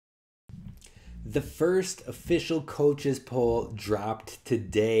The first official coaches poll dropped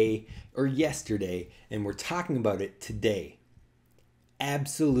today or yesterday, and we're talking about it today.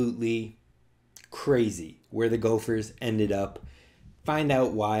 Absolutely crazy where the Gophers ended up. Find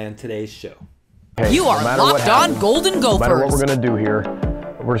out why on today's show. Hey, you are Locked On Golden Gophers. No matter what we're going to do here,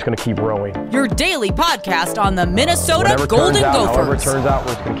 we're just going to keep rowing. Your daily podcast on the Minnesota Golden Gophers. However it turns out,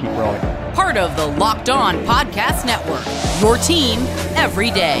 we're just going to keep rowing. Part of the Locked On Podcast Network. Your team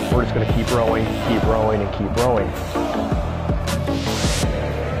every day. We're just going to keep rowing, and keep rowing.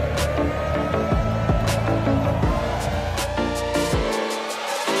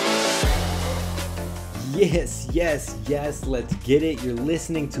 Yes, let's get it. You're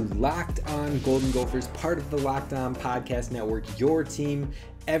listening to Locked On Golden Gophers, part of the Locked On Podcast Network, your team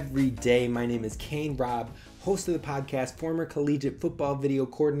every day. My name is Kane Rob, host of the podcast, former collegiate football video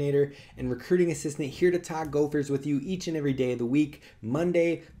coordinator, and recruiting assistant, here to talk Gophers with you each and every day of the week,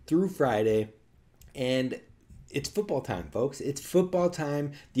 Monday through Friday. And it's football time, folks. It's football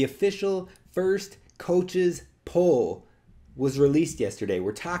time. The official first coaches poll was released yesterday.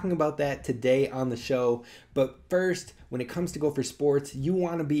 We're talking about that today on the show. But first, when it comes to Gopher sports, you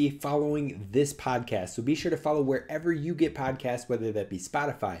want to be following this podcast. So be sure to follow wherever you get podcasts, whether that be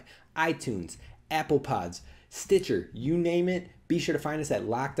Spotify, iTunes, Apple Pods, Stitcher, you name it. Be sure to find us at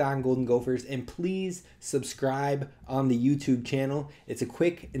Locked On Golden Gophers, and please subscribe on the YouTube channel. It's a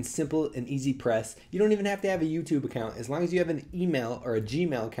quick and simple and easy press. You don't even have to have a YouTube account. As long as you have an email or a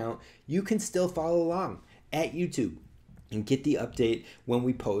Gmail account, you can still follow along at YouTube and get the update when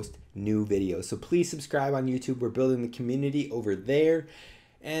we post new videos. So please subscribe on YouTube. We're building the community over there.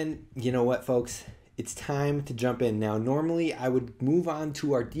 And you know what, folks? It's time to jump in. Now, normally I would move on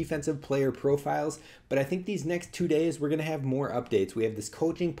to our defensive player profiles, but I think these next 2 days we're going to have more updates. We have this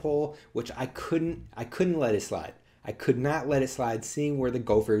coaching poll, which I couldn't let it slide. I could not let it slide, seeing where the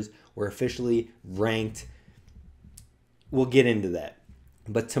Gophers were officially ranked. We'll get into that.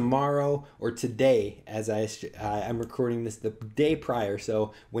 But tomorrow or today, as I'm recording this the day prior,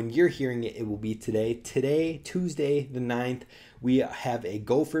 so when you're hearing it, it will be today. Today, Tuesday the 9th, we have a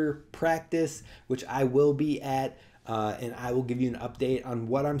Gopher practice, which I will be at, and I will give you an update on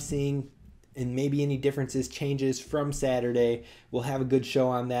what I'm seeing and maybe any differences, changes from Saturday. We'll have a good show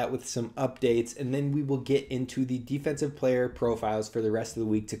on that with some updates, and then we will get into the defensive player profiles for the rest of the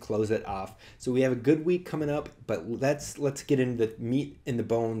week to close it off. So we have a good week coming up, but let's get into the meat and the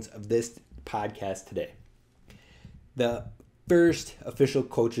bones of this podcast today. The first official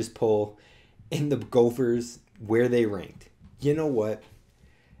coaches poll in the Gophers, where they ranked. You know what?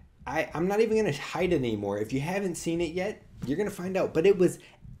 I'm not even going to hide it anymore. If you haven't seen it yet, you're going to find out. But it was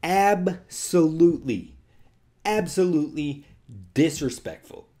absolutely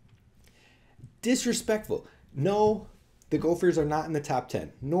disrespectful. No, the Gophers are not in the top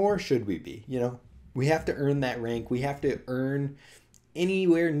 10, nor should we be. You know, we have to earn that rank. We have to earn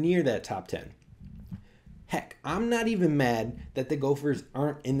anywhere near that top 10. Heck, I'm not even mad that the Gophers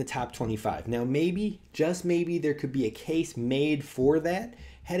aren't in the top 25. Now, maybe, just maybe, there could be a case made for that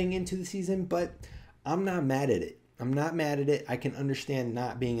heading into the season, but I'm not mad at it. I can understand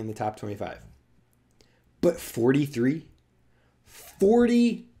not being in the top 25. But 43?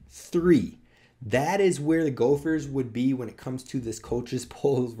 43. That is where the Gophers would be when it comes to this coaches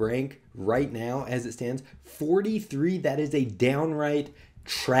poll rank right now as it stands. 43, that is a downright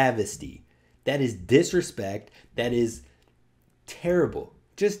travesty. That is disrespect. That is terrible.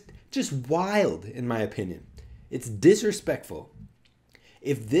 Just wild, in my opinion. It's disrespectful.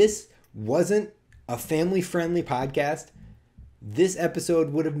 If this wasn't a family-friendly podcast, this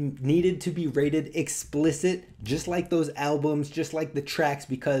episode would have needed to be rated explicit, just like those albums, just like the tracks,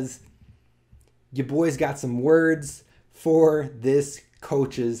 because your boys got some words for this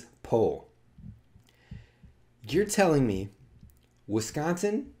coach's poll. You're telling me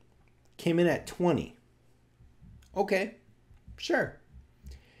Wisconsin came in at 20. Okay, sure.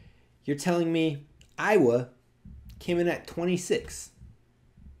 You're telling me Iowa came in at 26.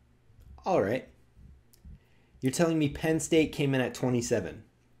 All right. You're telling me Penn State came in at 27.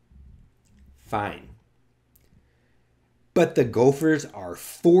 Fine. But the Gophers are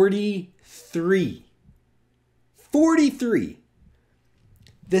 43. 43.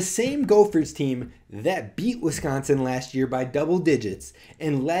 The same Gophers team that beat Wisconsin last year by double digits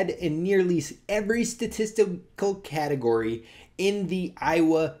and led in nearly every statistical category in the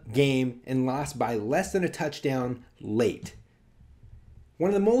Iowa game and lost by less than a touchdown late. One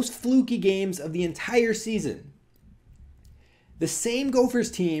of the most fluky games of the entire season. The same Gophers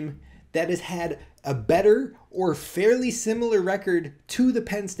team that has had a better or fairly similar record to the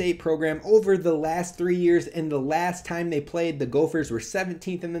Penn State program over the last 3 years. And the last time they played, the Gophers were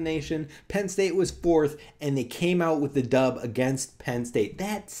 17th in the nation. Penn State was 4th, and they came out with the dub against Penn State.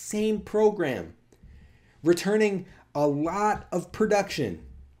 That same program, returning a lot of production.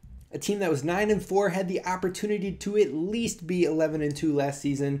 A team that was 9-4 had the opportunity to at least be 11-2 last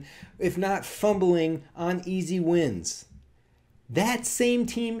season, if not fumbling on easy wins. That same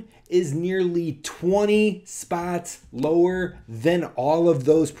team is nearly 20 spots lower than all of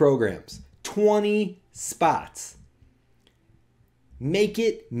those programs. 20 spots. Make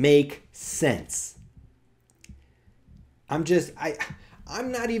it make sense.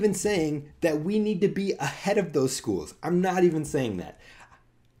 I'm not even saying that we need to be ahead of those schools. I'm not even saying that.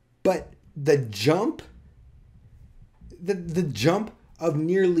 But the jump of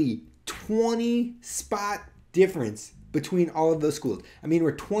nearly 20 spot difference between all of those schools. I mean,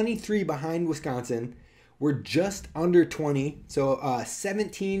 we're 23 behind Wisconsin. We're just under 20, so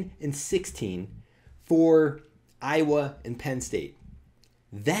 17 and 16 for Iowa and Penn State.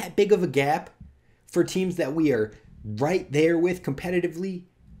 That big of a gap for teams that we are right there with competitively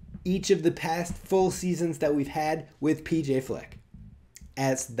each of the past full seasons that we've had with PJ Fleck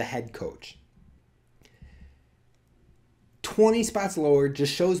as the head coach. 20 spots lower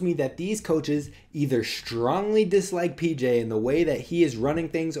just shows me that these coaches either strongly dislike PJ and the way that he is running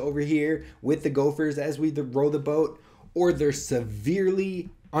things over here with the Gophers as we row the boat, or they're severely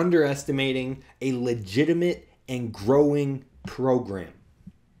underestimating a legitimate and growing program.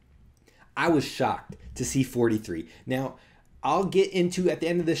 I was shocked to see 43. Now, I'll get into at the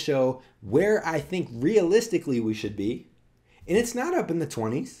end of the show where I think realistically we should be, and it's not up in the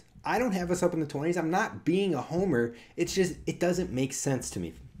 20s. I don't have us up in the 20s. I'm not being a homer. It's just, it doesn't make sense to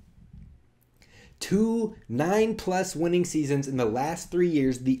me. 2 9+ winning seasons in the last 3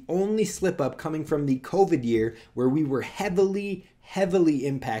 years, the only slip up coming from the COVID year where we were heavily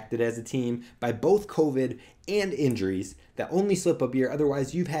impacted as a team by both COVID and injuries. That only slip up year.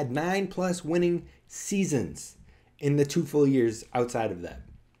 Otherwise, you've had 9+ winning seasons in the 2 full years outside of that.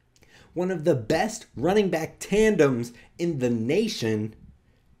 One of the best running back tandems in the nation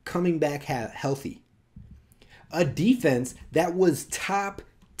coming back healthy. A defense that was top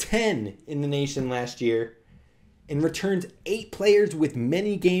 10 in the nation last year and returned 8 players with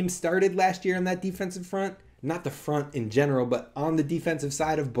many games started last year on that defensive front. Not the front in general, but on the defensive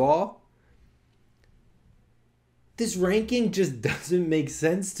side of ball. This ranking just doesn't make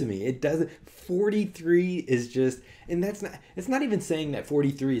sense to me. It doesn't. 43 is just, and it's not even saying that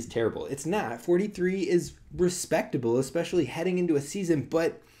 43 is terrible. It's not. 43 is respectable, especially heading into a season,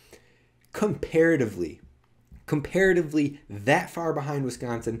 but comparatively that far behind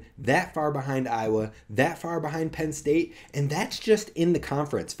Wisconsin, that far behind Iowa, that far behind Penn State, and that's just in the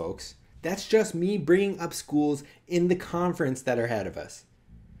conference, folks. That's just me bringing up schools in the conference that are ahead of us.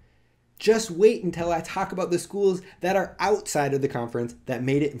 Just wait until I talk about the schools that are outside of the conference that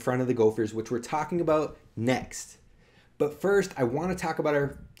made it in front of the Gophers, which we're talking about next. But first, I want to talk about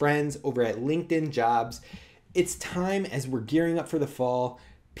our friends over at LinkedIn Jobs. It's time, as we're gearing up for the fall,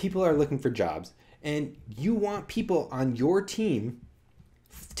 people are looking for jobs, and you want people on your team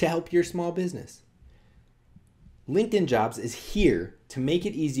to help your small business. LinkedIn Jobs is here to make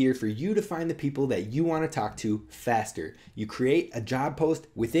it easier for you to find the people that you want to talk to faster. You create a job post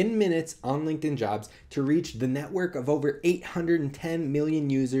within minutes on LinkedIn Jobs to reach the network of over 810 million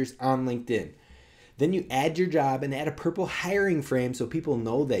users on LinkedIn. Then you add your job and add a purple hiring frame so people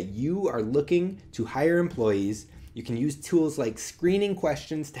know that you are looking to hire employees. You can use tools like screening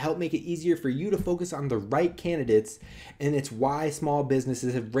questions to help make it easier for you to focus on the right candidates, and it's why small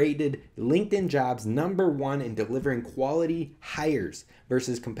businesses have rated LinkedIn Jobs #1 in delivering quality hires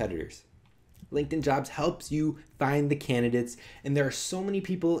versus competitors. LinkedIn Jobs helps you find the candidates, and there are so many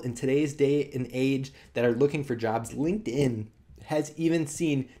people in today's day and age that are looking for jobs. LinkedIn has even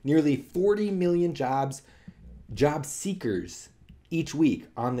seen nearly 40 million job seekers each week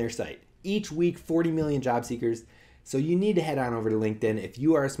on their site. Each week, 40 million job seekers. So you need to head on over to LinkedIn if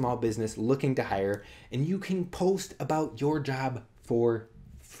you are a small business looking to hire, and you can post about your job for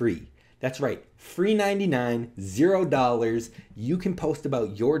free. That's right, free 99, $0. You can post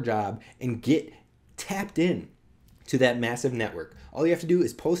about your job and get tapped in to that massive network. All you have to do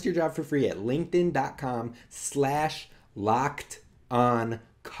is post your job for free at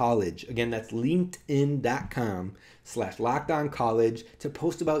linkedin.com/lockedoncollege. Again, that's linkedin.com/lockedoncollege to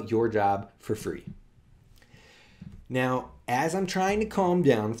post about your job for free. Now, as I'm trying to calm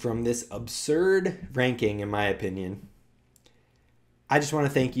down from this absurd ranking, in my opinion, I just want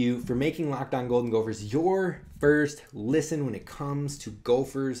to thank you for making Locked On Golden Gophers your first listen when it comes to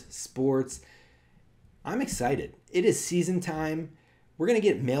Gophers sports. I'm excited. It is season time. We're going to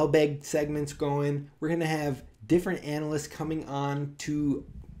get mailbag segments going. We're going to have different analysts coming on to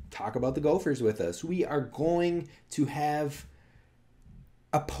talk about the Gophers with us. We are going to have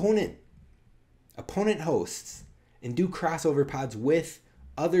opponent hosts and do crossover pods with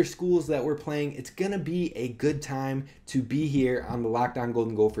other schools that we're playing. It's going to be a good time to be here on the Locked On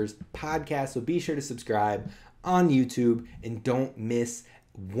Golden Gophers podcast. So be sure to subscribe on YouTube and don't miss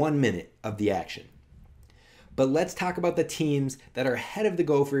 1 minute of the action. But let's talk about the teams that are ahead of the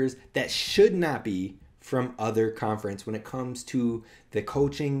Gophers that should not be from other conference when it comes to the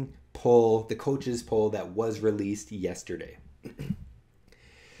coaching poll, the coaches poll that was released yesterday.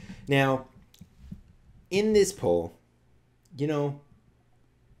 Now, in this poll, the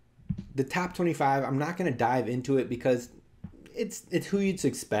top 25, I'm not going to dive into it because it's who you'd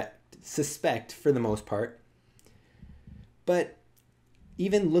suspect for the most part. But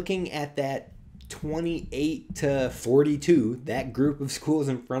even looking at that 28 to 42, that group of schools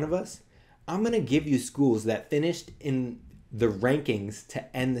in front of us, I'm going to give you schools that finished in the rankings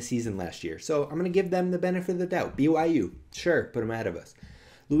to end the season last year. So I'm going to give them the benefit of the doubt. BYU, sure, put them ahead of us.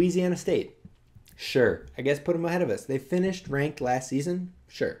 Louisiana State, sure, I guess put them ahead of us. They finished ranked last season,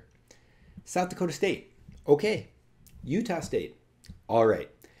 sure. South Dakota State, okay. Utah State, all right.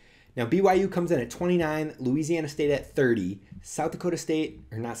 Now BYU comes in at 29, Louisiana State at 30, San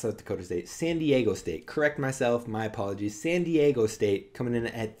Diego State, correct myself, my apologies. San Diego State coming in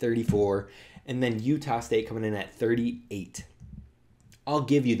at 34, and then Utah State coming in at 38. I'll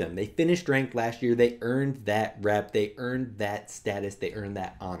give you them. They finished ranked last year. They earned that rep. They earned that status. They earned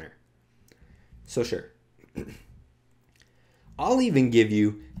that honor. So sure. I'll even give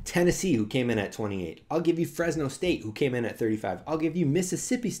you Tennessee, who came in at 28. I'll give you Fresno State, who came in at 35. I'll give you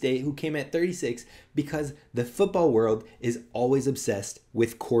Mississippi State, who came at 36, because the football world is always obsessed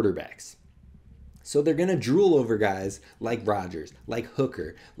with quarterbacks. So they're going to drool over guys like Rodgers, like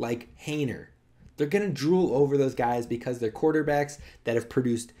Hooker, like Hayner. They're going to drool over those guys because they're quarterbacks that have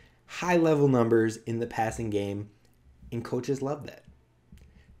produced high-level numbers in the passing game, and coaches love that.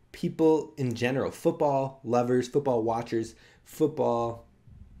 People in general, football lovers, football watchers,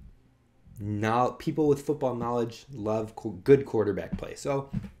 people with football knowledge love good quarterback play.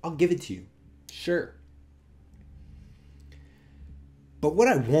 So I'll give it to you. Sure. But what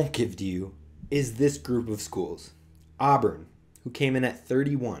I won't give to you is this group of schools. Auburn, who came in at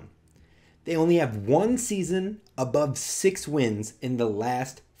 31. They only have one season above 6 wins in the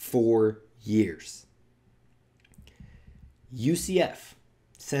last 4 years. UCF,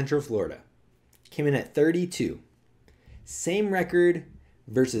 Central Florida, came in at 32. Same record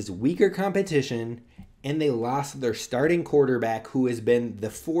versus weaker competition, and they lost their starting quarterback who has been the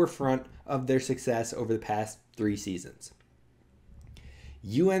forefront of their success over the past 3 seasons.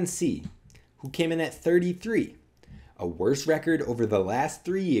 UNC, who came in at 33, a worse record over the last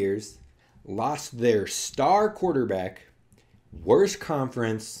 3 years, lost their star quarterback, worst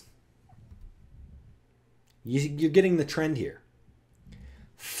conference. You're getting the trend here.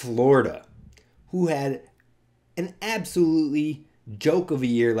 Florida, who had an absolutely joke of a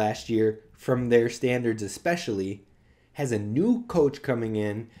year last year from their standards especially, has a new coach coming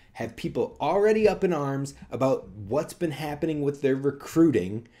in, have people already up in arms about what's been happening with their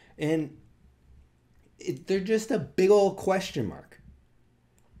recruiting, and they're just a big old question mark.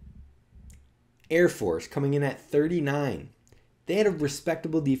 Air Force coming in at 39. They had a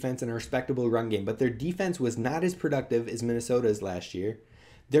respectable defense and a respectable run game, but their defense was not as productive as Minnesota's last year.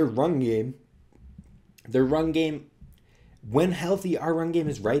 Their run game, when healthy, our run game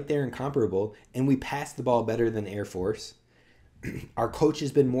is right there and comparable, and we pass the ball better than Air Force. Our coach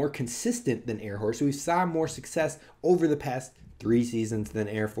has been more consistent than Air Force. We saw more success over the past 3 seasons than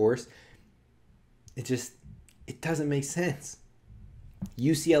Air Force. It doesn't make sense.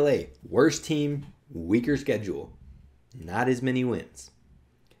 UCLA, worst team, weaker schedule, not as many wins.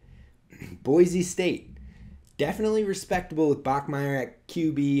 Boise State, definitely respectable with Bachmeier at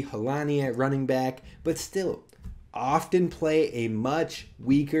QB, Helani at running back, but still often play a much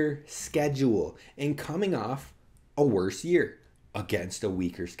weaker schedule and coming off a worse year against a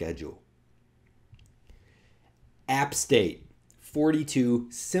weaker schedule. App State, 42,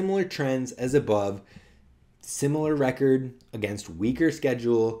 similar trends as above. Similar record against weaker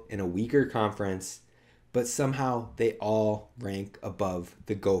schedule in a weaker conference, but somehow they all rank above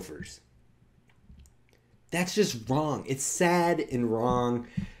the Gophers. That's just wrong. It's sad and wrong.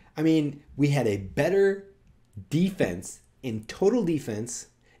 I mean, we had a better defense in total defense,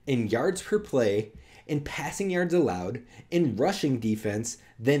 in yards per play, in passing yards allowed, in rushing defense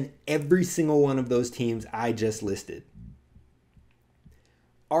than every single one of those teams I just listed.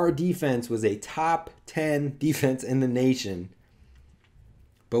 Our defense was a top 10 defense in the nation,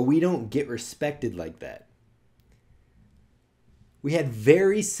 but we don't get respected like that. We had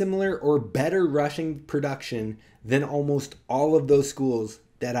very similar or better rushing production than almost all of those schools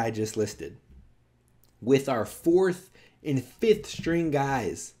that I just listed, with our 4th and 5th string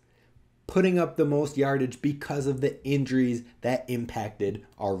guys putting up the most yardage because of the injuries that impacted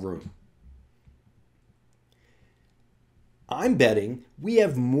our room. I'm betting we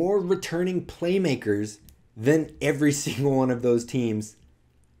have more returning playmakers than every single one of those teams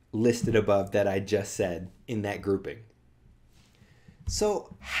listed above that I just said in that grouping.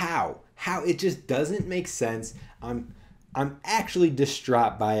 So how it just doesn't make sense. I'm actually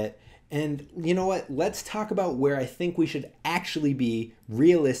distraught by it. And you know what? Let's talk about where I think we should actually be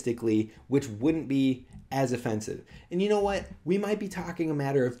realistically, which wouldn't be as offensive. And you know what? We might be talking a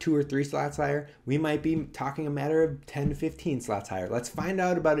matter of 2 or 3 slots higher. We might be talking a matter of 10 to 15 slots higher. Let's find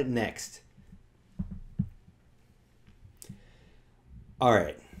out about it next. All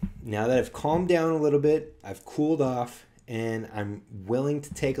right. Now that I've calmed down a little bit, I've cooled off, and I'm willing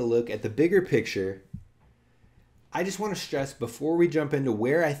to take a look at the bigger picture, I just want to stress before we jump into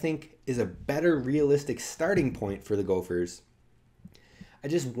where I think is a better realistic starting point for the Gophers, I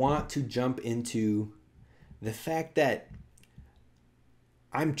just want to jump into the fact that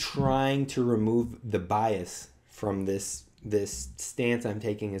I'm trying to remove the bias from this stance I'm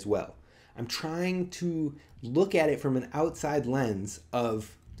taking as well. I'm trying to look at it from an outside lens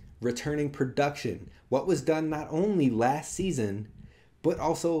of returning production, what was done not only last season, but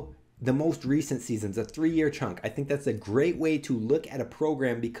also the most recent seasons, a 3-year chunk. I think that's a great way to look at a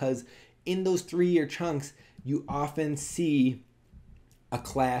program because in those 3-year chunks, you often see a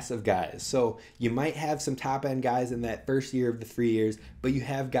class of guys. So you might have some top end guys in that first year of the 3 years, but you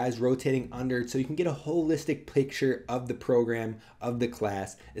have guys rotating under so you can get a holistic picture of the program, of the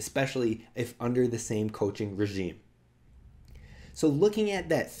class, especially if under the same coaching regime. So looking at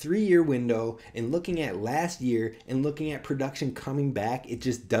that 3-year window and looking at last year and looking at production coming back, it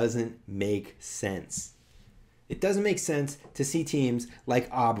just doesn't make sense. It doesn't make sense to see teams like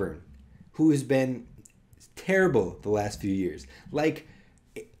Auburn, who has been terrible the last few years, like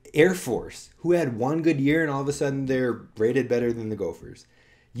Air Force, who had one good year and all of a sudden they're rated better than the Gophers.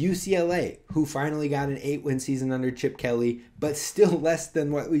 UCLA, who finally got an 8-win season under Chip Kelly, but still less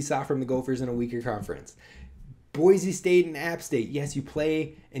than what we saw from the Gophers in a weaker conference. Boise State and App State, yes, you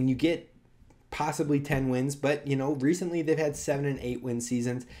play and you get possibly 10 wins, but you know, recently they've had 7 and 8 win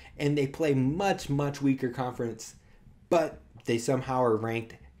seasons and they play much weaker conference, but they somehow are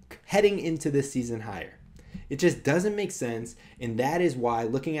ranked heading into this season higher. It just doesn't make sense, and that is why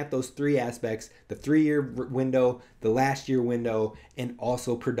looking at those 3 aspects, the 3-year window, the last year window, and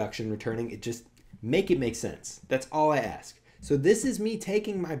also production returning, it just make sense. That's all I ask. So this is me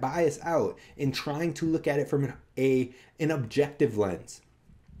taking my bias out and trying to look at it from an objective lens.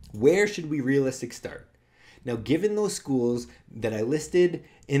 Where should we realistic start? Now, given those schools that I listed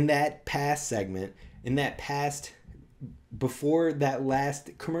in that past segment, in that past, before that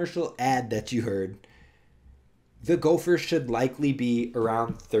last commercial ad that you heard, the Gophers should likely be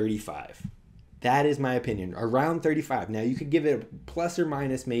around 35. That is my opinion, around 35. Now, you could give it a plus or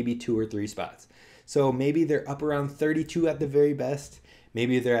minus maybe 2 or 3 spots. So maybe they're up around 32 at the very best.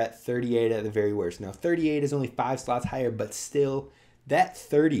 Maybe they're at 38 at the very worst. Now, 38 is only 5 slots higher, but still, that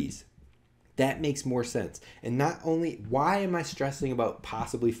 30s, that makes more sense. And not only, why am I stressing about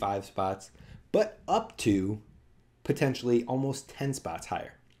possibly 5 spots, but up to potentially almost 10 spots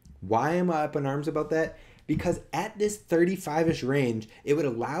higher? Why am I up in arms about that? Because at this 35-ish range, it would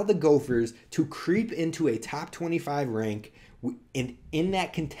allow the Gophers to creep into a top 25 rank and in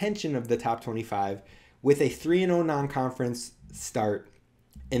that contention of the top 25 with a 3-0 non-conference start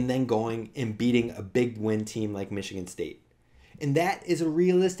and then going and beating a big win team like Michigan State. And that is a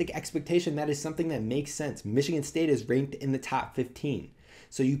realistic expectation. That is something that makes sense. Michigan State is ranked in the top 15.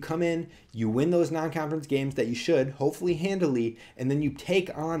 So you come in, you win those non-conference games that you should, hopefully handily, and then you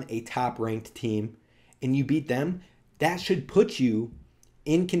take on a top-ranked team and you beat them. That should put you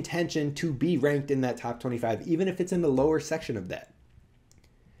in contention to be ranked in that top 25, even if it's in the lower section of that.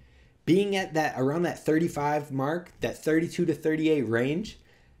 Being at that around that 35 mark, that 32 to 38 range,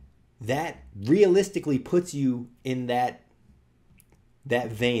 that realistically puts you in that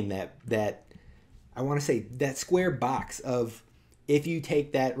vein, that I want to say that square box of, if you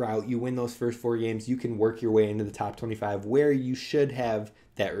take that route, you win those first 4 games, you can work your way into the top 25 where you should have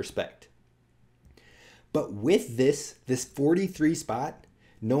that respect. But with this 43 spot,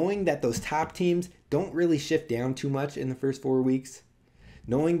 knowing that those top teams don't really shift down too much in the first 4 weeks,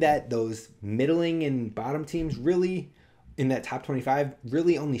 knowing that those middling and bottom teams really, in that top 25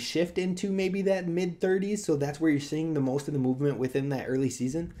 really only shift into maybe that mid-30s. So that's where you're seeing the most of the movement within that early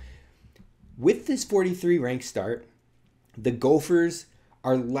season. With this 43 ranked start, the Gophers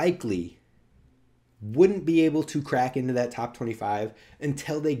are likely wouldn't be able to crack into that top 25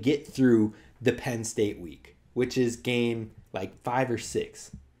 until they get through the Penn State week, which is game like 5 or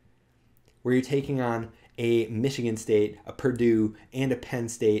 6, where you're taking on a Michigan State, a Purdue, and a Penn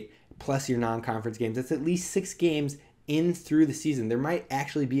State, plus your non-conference games. That's at least 6 games in through the season. There might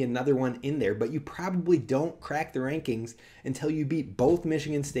actually be another one in there, but you probably don't crack the rankings until you beat both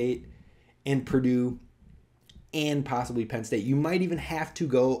Michigan State and Purdue and possibly Penn State. You might even have to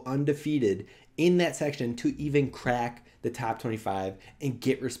go undefeated in that section to even crack the top 25 and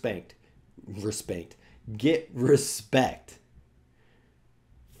get respect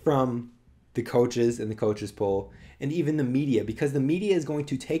from the coaches and the coaches poll and even the media, because the media is going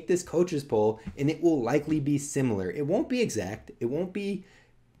to take this coaches poll and it will likely be similar. It won't be exact. It won't be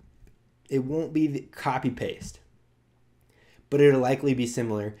the copy paste, but it'll likely be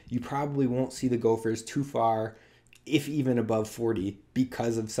similar. You probably won't see the Gophers too far, if even above 40,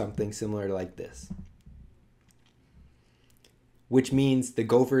 because of something similar like this. Which means the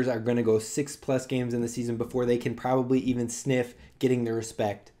Gophers are going to go 6+ games in the season before they can probably even sniff getting the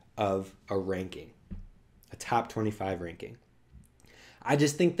respect of a ranking, a top 25 ranking. I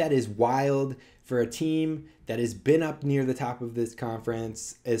just think that is wild for a team that has been up near the top of this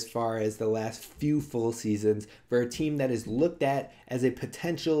conference as far as the last few full seasons, for a team that is looked at as a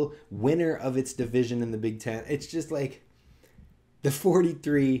potential winner of its division in the Big Ten. It's just like the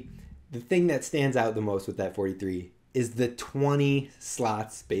 43, the thing that stands out the most with that 43 is the 20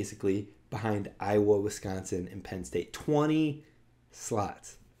 slots basically behind Iowa, Wisconsin, and Penn State. 20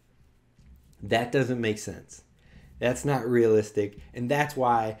 slots. That doesn't make sense. That's not realistic, and that's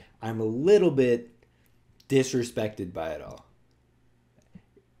why I'm a little bit disrespected by it all.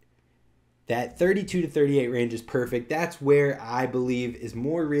 That 32 to 38 range is perfect. That's where I believe is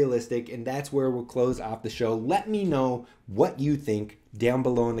more realistic, and that's where we'll close off the show. Let me know what you think down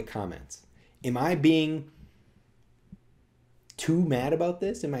below in the comments. Am I being too mad about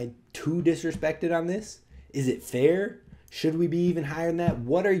this? Am I too disrespected on this? Is it fair? Should we be even higher than that?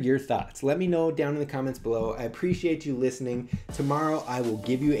 What are your thoughts? Let me know down in the comments below. I appreciate you listening. Tomorrow I will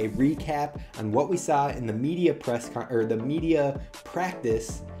give you a recap on what we saw in the media media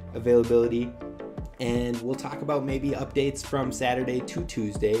practice availability, and we'll talk about maybe updates from Saturday to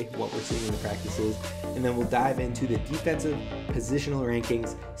Tuesday, what we're seeing in the practices, and then we'll dive into the defensive positional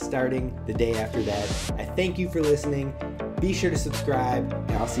rankings starting the day after that. I thank you for listening. Be sure to subscribe,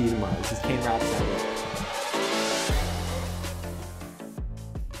 and I'll see you tomorrow. This is Kane Rob signing off.